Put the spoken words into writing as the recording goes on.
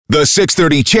The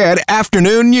 6:30 CHED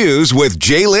Afternoon News with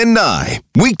Jaylen Nye.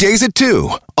 Weekdays at 2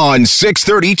 on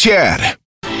 6:30 CHED.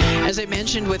 As I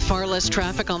mentioned, with far less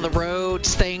traffic on the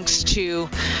roads thanks to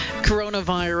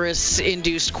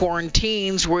coronavirus-induced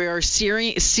quarantines, we are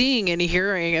seeing and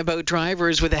hearing about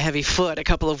drivers with a heavy foot. A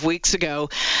couple of weeks ago,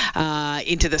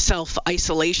 into the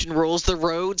self-isolation rules, the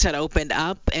roads had opened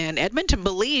up, and Edmonton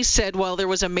police said while there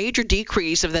was a major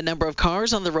decrease of the number of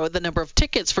cars on the road, the number of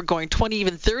tickets for going 20,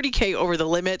 even 30K over the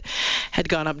limit had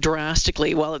gone up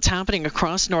drastically. While it's happening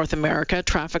across North America,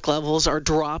 traffic levels are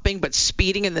dropping, but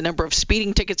speeding and the number of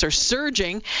speeding tickets are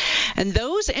surging, and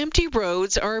those empty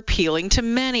roads are appealing to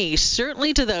many,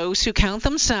 certainly to those who count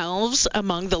themselves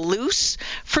among the loose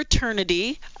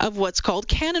fraternity of what's called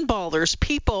cannonballers,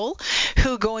 people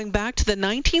who, going back to the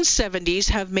 1970s,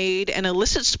 have made an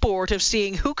illicit sport of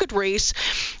seeing who could race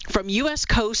from U.S.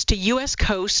 coast to U.S.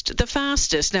 coast the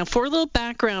fastest. Now, for a little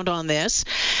background on this,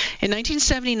 in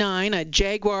 1979, a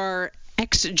Jaguar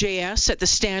XJS set the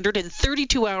standard in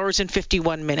 32 hours and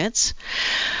 51 minutes.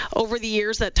 Over the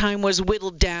years, that time was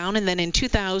whittled down, and then in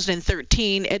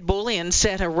 2013, Ed Bolian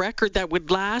set a record that would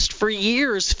last for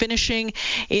years, finishing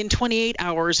in 28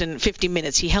 hours and 50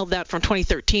 minutes. He held that from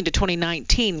 2013 to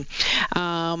 2019.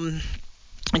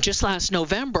 And just last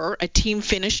November, a team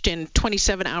finished in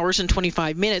 27 hours and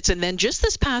 25 minutes. And then just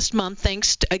this past month,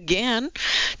 thanks again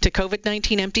to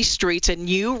COVID-19 empty streets, a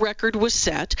new record was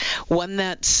set, one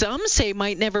that some say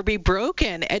might never be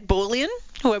broken. Ed Bolian,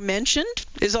 who I mentioned,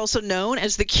 is also known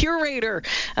as the curator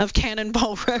of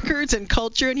Cannonball Records and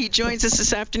Culture, and he joins us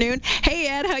this afternoon. Hey,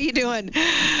 Ed, how you doing?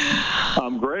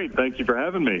 I'm great. Thank you for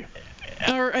having me.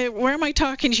 Where am I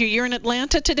talking to you? You're in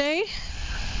Atlanta today?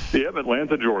 Yep,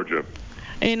 Atlanta, Georgia.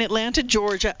 In Atlanta,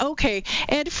 Georgia. Okay.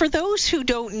 Ed, for those who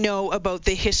don't know about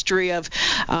the history of,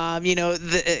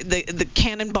 the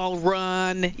Cannonball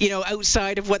Run,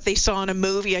 outside of what they saw in a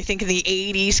movie, I think in the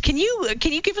 80s, can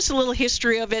you give us a little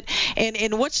history of it,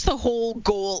 and what's the whole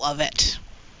goal of it?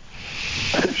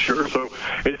 Sure. So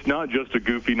it's not just a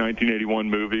goofy 1981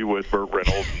 movie with Burt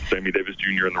Reynolds and Sammy Davis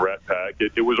Jr. in the Rat Pack.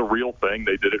 It was a real thing.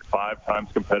 They did it 5 times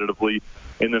competitively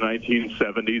in the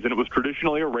 1970s, and it was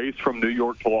traditionally a race from New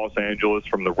York to Los Angeles,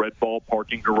 from the Red Ball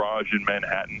parking garage in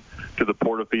Manhattan to the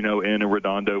Portofino Inn in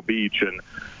Redondo Beach. And,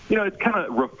 it kind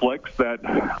of reflects that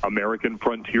American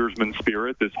frontiersman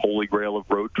spirit, this holy grail of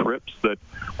road trips that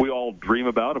we all dream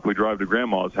about if we drive to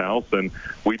Grandma's house. And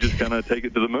we just kind of take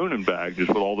it to the moon and back, just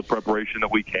with all the preparation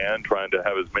that we can, trying to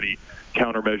have as many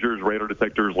countermeasures, radar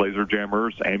detectors, laser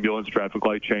jammers, ambulance traffic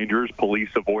light changers, police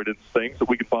avoidance things that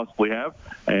we could possibly have,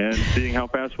 and seeing how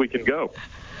fast we can go.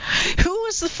 Who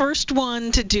was the first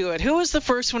one to do it? Who was the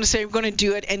first one to say, we're going to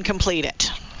do it and complete it?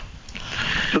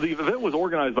 So the event was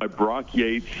organized by Brock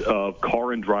Yates of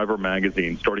Car and Driver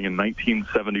magazine starting in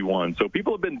 1971. So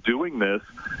people have been doing this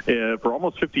for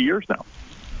almost 50 years now.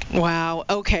 Wow.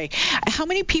 Okay. How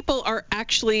many people are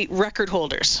actually record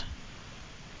holders?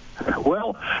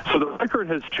 Well, so the record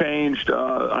has changed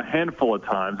a handful of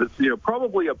times. It's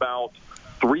probably about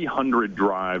 300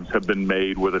 drives have been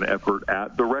made with an effort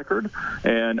at the record,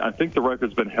 and I think the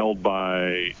record's been held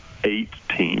by 8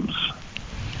 teams.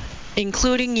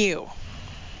 Including you?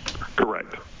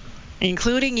 Correct.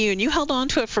 Including you, and you held on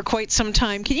to it for quite some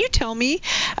time. Can you tell me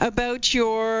about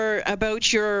your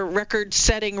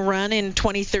record-setting run in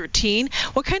 2013?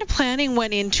 What kind of planning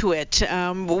went into it?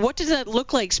 What does that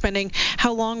look like? Spending,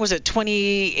 how long was it?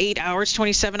 28 hours,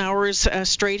 27 hours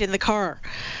straight in the car?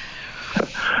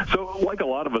 So, like a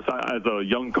lot of us, as a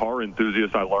young car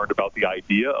enthusiast, I learned about the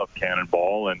idea of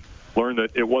Cannonball and learned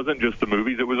that it wasn't just the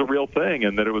movies, it was a real thing,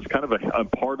 and that it was kind of a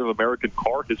part of American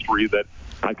car history that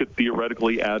I could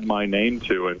theoretically add my name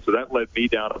to. And so that led me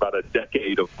down about a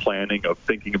decade of planning, of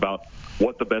thinking about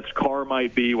what the best car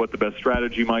might be, what the best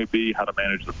strategy might be, how to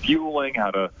manage the fueling, how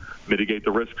to mitigate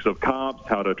the risks of cops,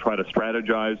 how to try to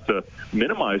strategize to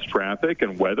minimize traffic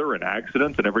and weather and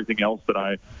accidents and everything else that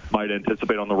I might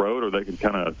anticipate on the road or that could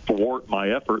kind of thwart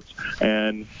my efforts,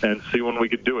 and see when we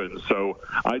could do it. And so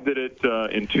I did it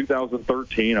in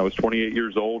 2013. I was 28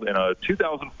 years old in a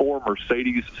 2004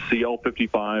 Mercedes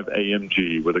CL55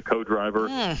 AMG with a co-driver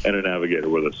and a navigator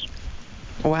with us.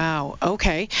 Wow.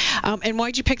 Okay. And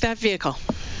why'd you pick that vehicle?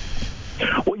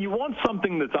 Well, you want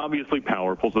something that's obviously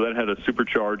powerful, so that had a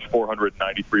supercharged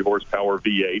 493 horsepower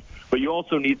V8, but you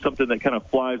also need something that kind of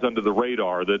flies under the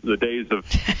radar. The days of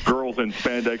girls in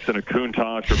spandex and a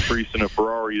Countach or priest in a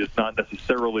Ferrari is not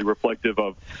necessarily reflective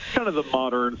of kind of the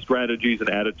modern strategies and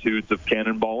attitudes of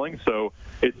cannonballing. So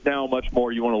it's now much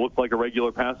more you want to look like a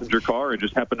regular passenger car and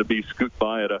just happen to be scoot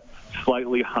by at a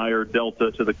slightly higher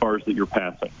delta to the cars that you're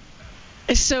passing.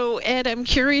 So, Ed, I'm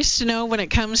curious to know when it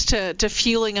comes to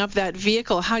fueling up that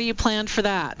vehicle, how do you plan for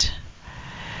that?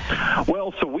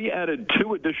 Well, so we added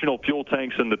 2 additional fuel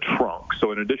tanks in the trunk.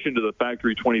 So in addition to the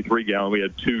factory 23-gallon, we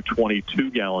had 2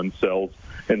 22-gallon cells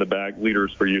in the back.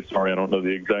 Liters for you, sorry, I don't know the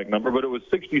exact number, but it was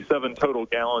 67 total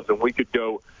gallons, and we could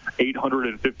go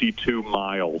 852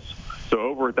 miles. So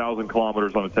over 1,000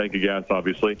 kilometers on a tank of gas,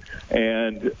 obviously.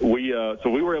 And we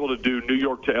were able to do New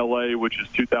York to L.A., which is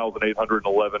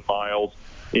 2,811 miles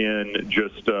in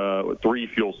just 3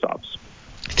 fuel stops.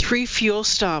 3 fuel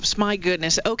stops, my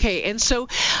goodness. Okay, and so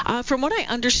from what I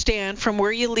understand, from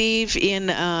where you leave in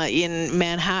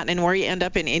Manhattan and where you end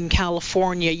up in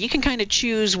California, you can kind of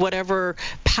choose whatever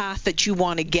path that you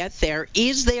want to get there.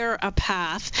 Is there a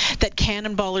path that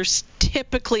cannonballers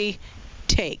typically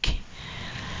take?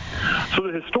 So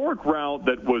the historic route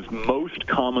that was most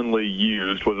commonly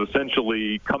used was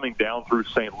essentially coming down through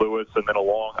St. Louis and then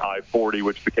along I-40,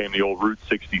 which became the old Route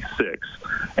 66.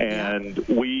 And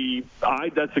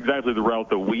that's exactly the route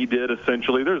that we did,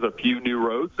 essentially. There's a few new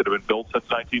roads that have been built since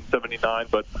 1979,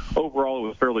 but overall it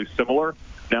was fairly similar.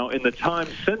 Now, in the time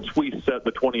since we set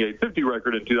the 2850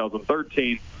 record in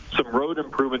 2013, some road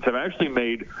improvements have actually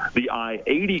made the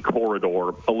I-80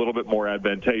 corridor a little bit more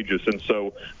advantageous. And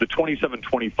so the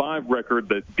 2725 record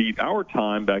that beat our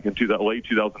time back in late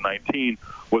 2019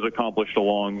 was accomplished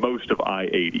along most of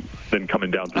I-80, then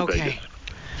coming down through Vegas.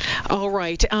 All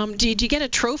right. Did you get a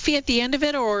trophy at the end of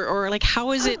it, or like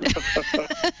how is it?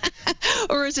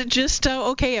 Or is it just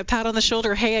okay, a pat on the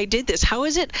shoulder? Hey, I did this. How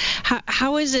is it?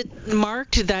 How is it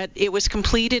marked that it was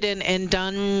completed and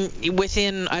done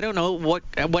within, I don't know,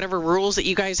 whatever rules that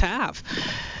you guys have?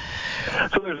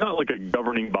 So there's not like a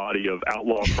governing body of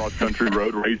outlaw cross-country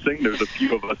road racing. There's a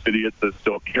few of us idiots that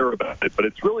still care about it, but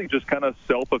it's really just kind of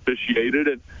self-officiated.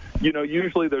 And,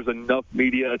 usually there's enough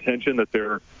media attention that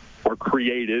there are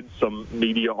created some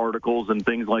media articles and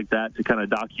things like that to kind of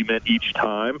document each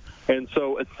time. And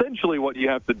so essentially what you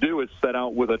have to do is set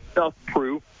out with enough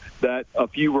proof that a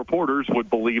few reporters would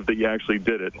believe that you actually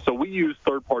did it. And so we use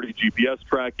third-party GPS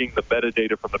tracking, the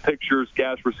metadata from the pictures,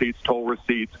 gas receipts, toll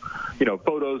receipts,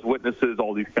 photos, witnesses,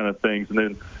 all these kind of things. And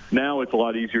then now it's a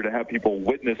lot easier to have people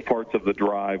witness parts of the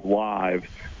drive live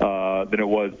than it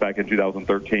was back in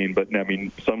 2013. But,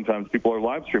 sometimes people are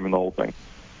live streaming the whole thing.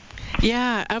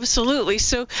 Yeah, absolutely.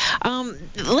 So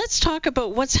let's talk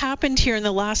about what's happened here in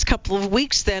the last couple of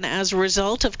weeks then as a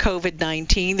result of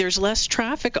COVID-19. There's less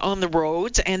traffic on the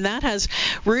roads, and that has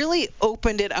really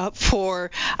opened it up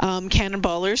for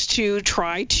cannonballers to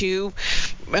try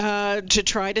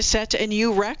to set a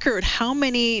new record. How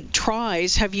many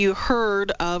tries have you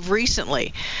heard of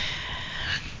recently?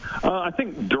 I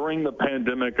think during the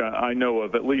pandemic, I know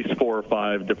of at least 4 or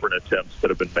 5 different attempts that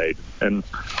have been made, and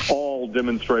all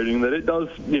demonstrating that it does,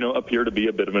 appear to be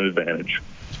a bit of an advantage.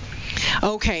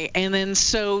 Okay, and then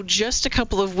so just a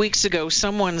couple of weeks ago,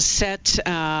 someone set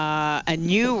a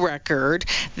new record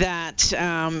that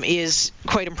is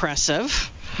quite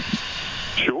impressive.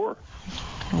 Sure.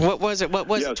 What was it?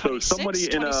 Yeah, so somebody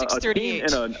in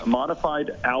a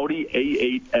modified Audi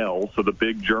A8L, so the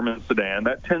big German sedan,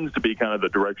 that tends to be kind of the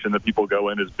direction that people go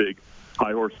in as big,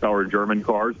 high-horsepower German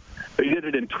cars. They did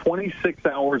it in 26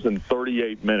 hours and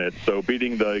 38 minutes, so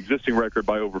beating the existing record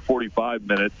by over 45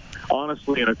 minutes,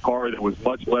 honestly, in a car that was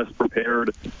much less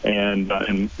prepared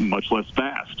and much less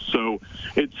fast. So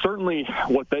it's certainly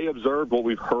what they observed, what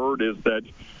we've heard is that,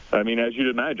 as you'd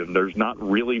imagine, there's not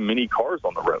really many cars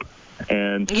on the road.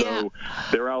 And so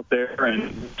they're out there,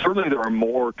 and certainly there are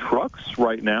more trucks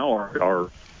right now. Our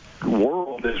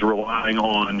world is relying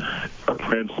on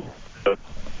transport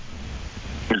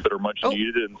that are much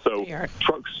needed, and so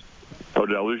trucks. Oh,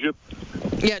 did I lose you?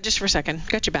 Yeah, just for a second.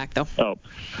 Got you back, though. Oh,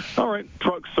 all right.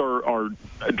 Trucks are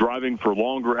driving for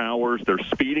longer hours. They're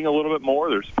speeding a little bit more.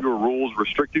 There's fewer rules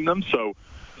restricting them. So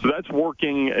that's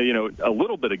working, a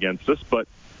little bit against us, but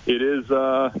it is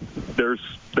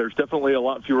there's definitely a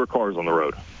lot fewer cars on the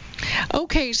road.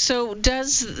 Okay, so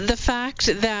does the fact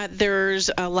that there's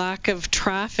a lack of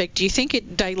traffic, do you think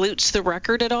it dilutes the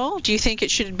record at all? Do you think it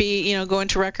should be, go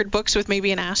into record books with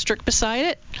maybe an asterisk beside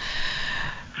it?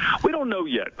 We don't know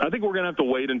yet. I think we're going to have to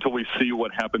wait until we see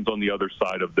what happens on the other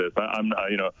side of this.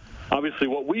 Obviously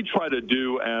what we try to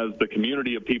do as the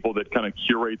community of people that kind of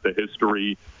curate the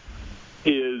history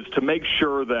is to make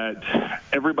sure that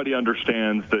everybody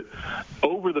understands that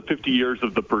over the 50 years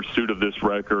of the pursuit of this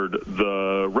record,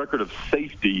 the record of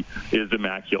safety is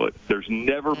immaculate. There's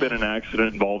never been an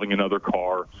accident involving another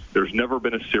car. There's never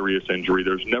been a serious injury.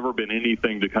 There's never been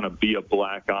anything to kind of be a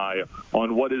black eye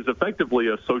on what is effectively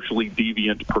a socially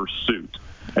deviant pursuit.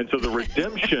 And so the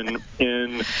redemption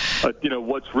in,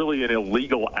 what's really an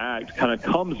illegal act kind of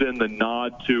comes in the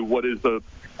nod to what is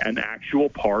an actual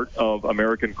part of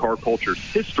American car culture's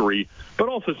history, but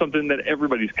also something that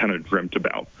everybody's kind of dreamt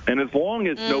about. And as long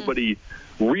as nobody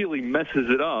really messes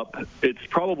it up, it's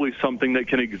probably something that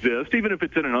can exist, even if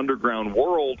it's in an underground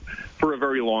world, for a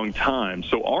very long time.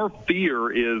 So our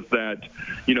fear is that,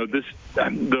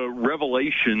 the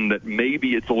revelation that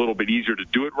maybe it's a little bit easier to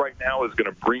do it right now is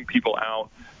going to bring people out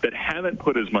that haven't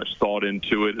put as much thought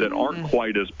into it, that aren't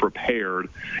quite as prepared,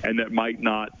 and that might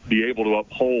not be able to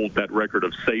uphold that record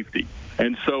of safety.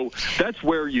 And so that's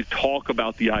where you talk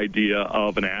about the idea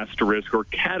of an asterisk or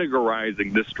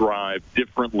categorizing this drive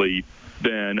differently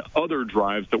than other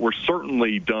drives that were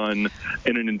certainly done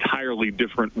in an entirely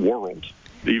different world,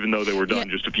 even though they were done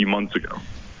just a few months ago.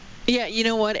 Yeah, you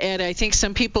know what, Ed? I think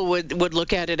some people would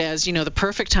look at it as, the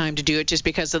perfect time to do it just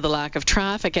because of the lack of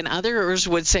traffic, and others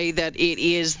would say that it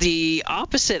is the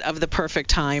opposite of the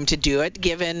perfect time to do it,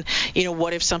 given,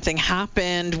 what if something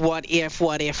happened, what if,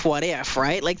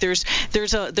 right? Like there's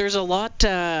a lot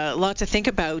to think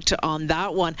about on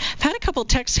that one. I've had a couple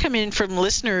texts come in from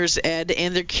listeners, Ed,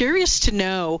 and they're curious to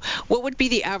know what would be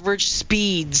the average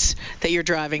speeds that you're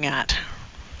driving at.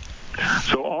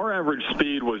 So our average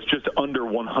speed was just under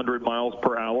 100 miles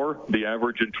per hour. The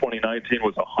average in 2019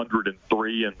 was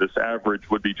 103, and this average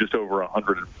would be just over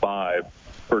 105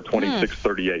 for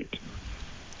 2638.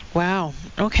 Wow.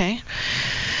 Okay.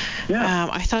 Yeah.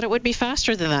 I thought it would be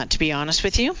faster than that, to be honest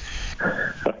with you.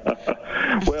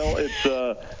 Well,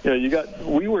 it's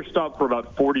we were stopped for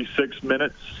about 46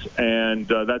 minutes, and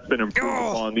that's been improved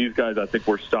upon. These guys, I think,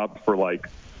 were stopped for like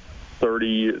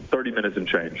 30 minutes and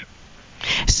change.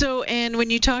 So, and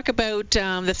when you talk about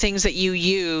the things that you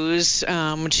use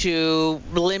to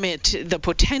limit the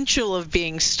potential of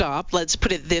being stopped, let's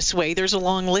put it this way, there's a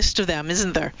long list of them,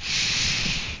 isn't there?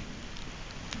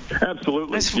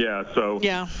 Absolutely, yeah. So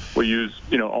we use,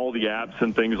 all the apps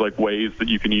and things like Waze that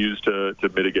you can use to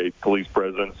mitigate police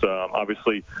presence.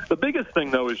 Obviously, the biggest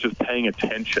thing, though, is just paying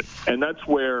attention. And that's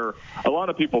where a lot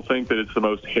of people think that it's the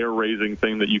most hair-raising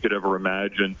thing that you could ever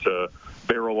imagine, to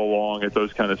barrel along at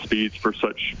those kind of speeds for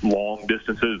such long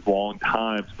distances, long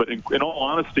times. But in all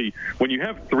honesty, when you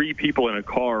have three people in a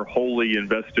car wholly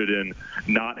invested in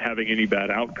not having any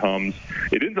bad outcomes,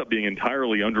 it ends up being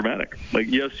entirely undramatic. Like,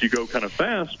 yes, you go kind of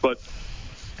fast, but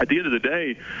at the end of the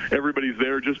day, everybody's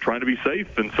there just trying to be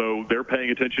safe, and so they're paying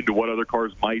attention to what other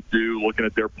cars might do, looking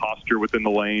at their posture within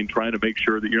the lane, trying to make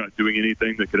sure that you're not doing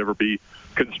anything that could ever be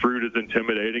construed as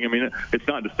intimidating. I mean, it's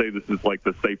not to say this is like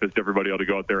the safest, everybody ought to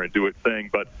go out there and do it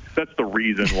thing, but that's the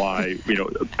reason why,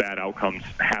 bad outcomes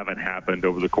haven't happened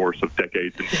over the course of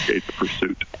decades and decades of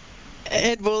pursuit.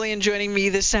 Ed Bolian joining me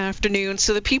this afternoon.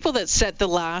 So the people that set the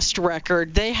last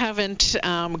record, they haven't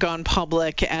gone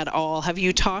public at all. Have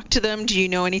you talked to them? Do you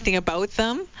know anything about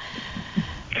them?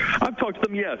 I've talked to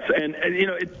them, yes. And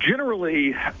it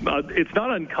generally, it's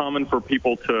not uncommon for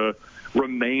people to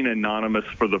remain anonymous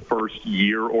for the first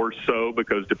year or so,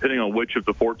 because depending on which of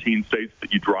the 14 states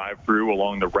that you drive through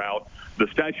along the route, the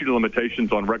statute of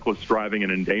limitations on reckless driving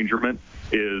and endangerment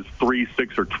is 3,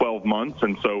 6, or 12 months.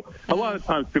 And so a lot of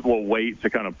times people will wait to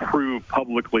kind of prove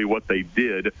publicly what they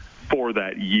did for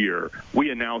that year.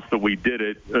 We announced that we did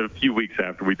it a few weeks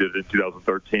after we did it in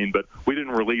 2013, but we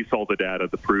didn't release all the data,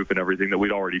 the proof, and everything that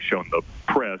we'd already shown the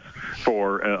press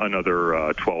for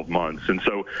another 12 months. And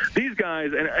so these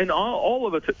guys, and all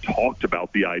of us had talked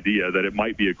about the idea that it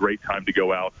might be a great time to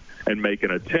go out and make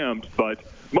an attempt, but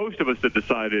most of us had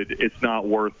decided it's not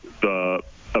worth a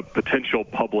potential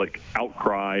public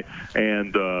outcry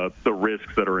and the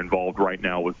risks that are involved right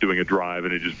now with doing a drive,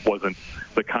 and it just wasn't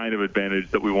the kind of advantage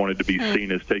that we wanted to be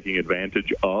seen as taking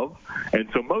advantage of. And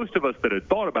so most of us that had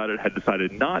thought about it had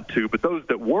decided not to, but those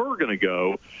that were going to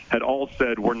go had all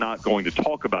said, we're not going to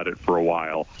talk about it for a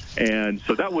while. And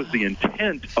so that was the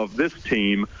intent of this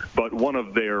team, but one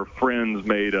of their friends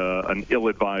made an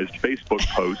ill-advised Facebook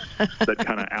post that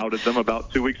kind of outed them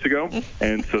about 2 weeks ago,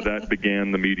 and so that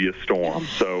began the media storm.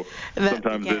 So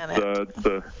sometimes it's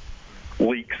the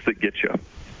leaks that get you.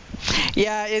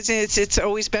 Yeah, it's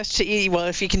always best to eat. Well,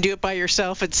 if you can do it by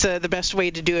yourself, it's the best way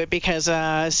to do it, because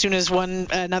as soon as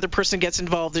another person gets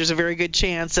involved, there's a very good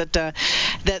chance that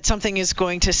something is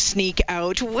going to sneak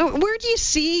out. Where do you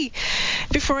see,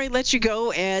 before I let you go,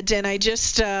 Ed, and I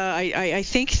just I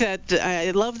think that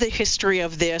I love the history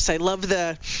of this. I love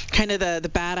the kind of the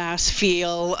badass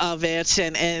feel of it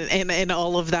and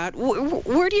all of that.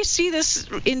 Where do you see this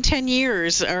in 10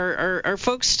 years? Are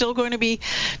folks still going to be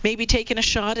maybe taking a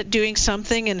shot at doing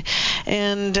something,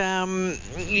 and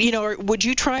would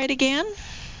you try it again?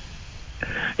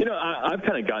 I've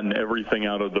kind of gotten everything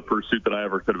out of the pursuit that I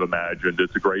ever could have imagined.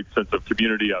 It's a great sense of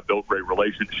community. I've built great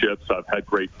relationships. I've had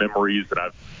great memories, and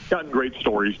I've gotten great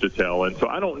stories to tell. And so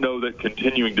I don't know that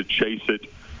continuing to chase it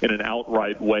in an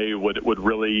outright way would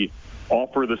really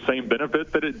offer the same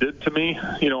benefit that it did to me,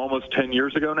 almost 10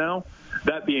 years ago now.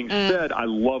 That being said, I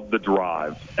love the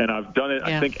drive, and I've done it,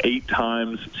 I think, 8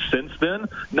 times since then,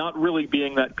 not really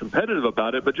being that competitive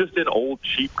about it, but just in old,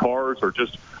 cheap cars or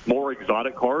just more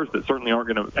exotic cars that certainly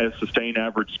aren't going to sustain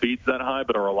average speeds that high,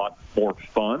 but are a lot more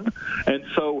fun. And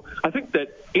so I think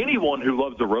that anyone who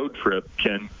loves a road trip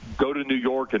can go to New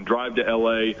York and drive to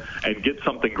L.A. and get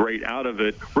something great out of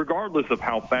it, regardless of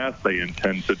how fast they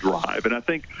intend to drive. And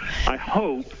I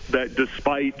hope that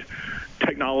despite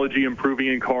technology improving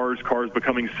in cars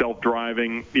becoming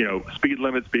self-driving, speed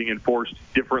limits being enforced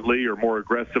differently or more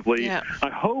aggressively. Yeah.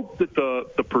 I hope that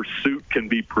the pursuit can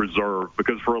be preserved,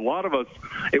 because for a lot of us,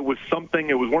 it was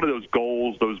one of those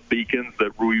goals, those beacons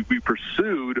that we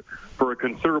pursued for a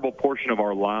considerable portion of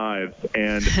our lives.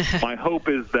 And my hope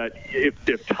is that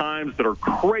if times that are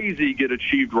crazy get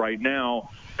achieved right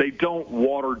now, they don't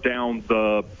water down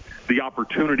the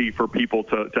opportunity for people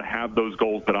to have those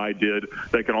goals that I did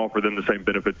that can offer them the same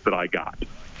benefits that I got.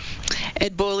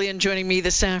 Ed Bolian joining me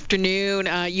this afternoon.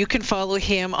 You can follow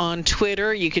him on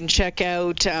Twitter. You can check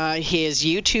out his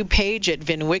YouTube page at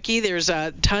VinWiki. There's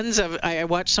tons of, I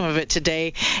watched some of it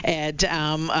today, Ed.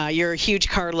 You're a huge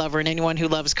car lover, and anyone who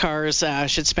loves cars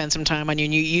should spend some time on your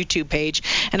new YouTube page.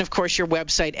 And, of course, your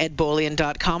website,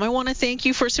 edbolian.com. I want to thank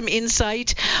you for some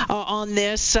insight on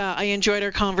this. I enjoyed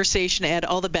our conversation, Ed.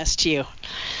 All the best to you.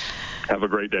 Have a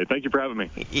great day. Thank you for having me.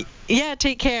 Yeah,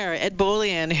 take care. Ed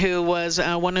Bolian, who was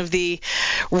one of the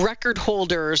record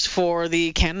holders for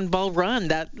the Cannonball Run,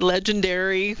 that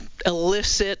legendary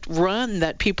illicit run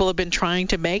that people have been trying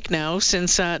to make now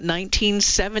since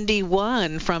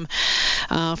 1971 from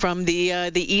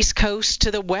the East Coast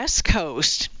to the West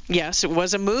Coast. Yes, it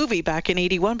was a movie back in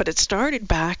 81, but it started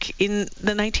back in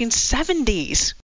the 1970s.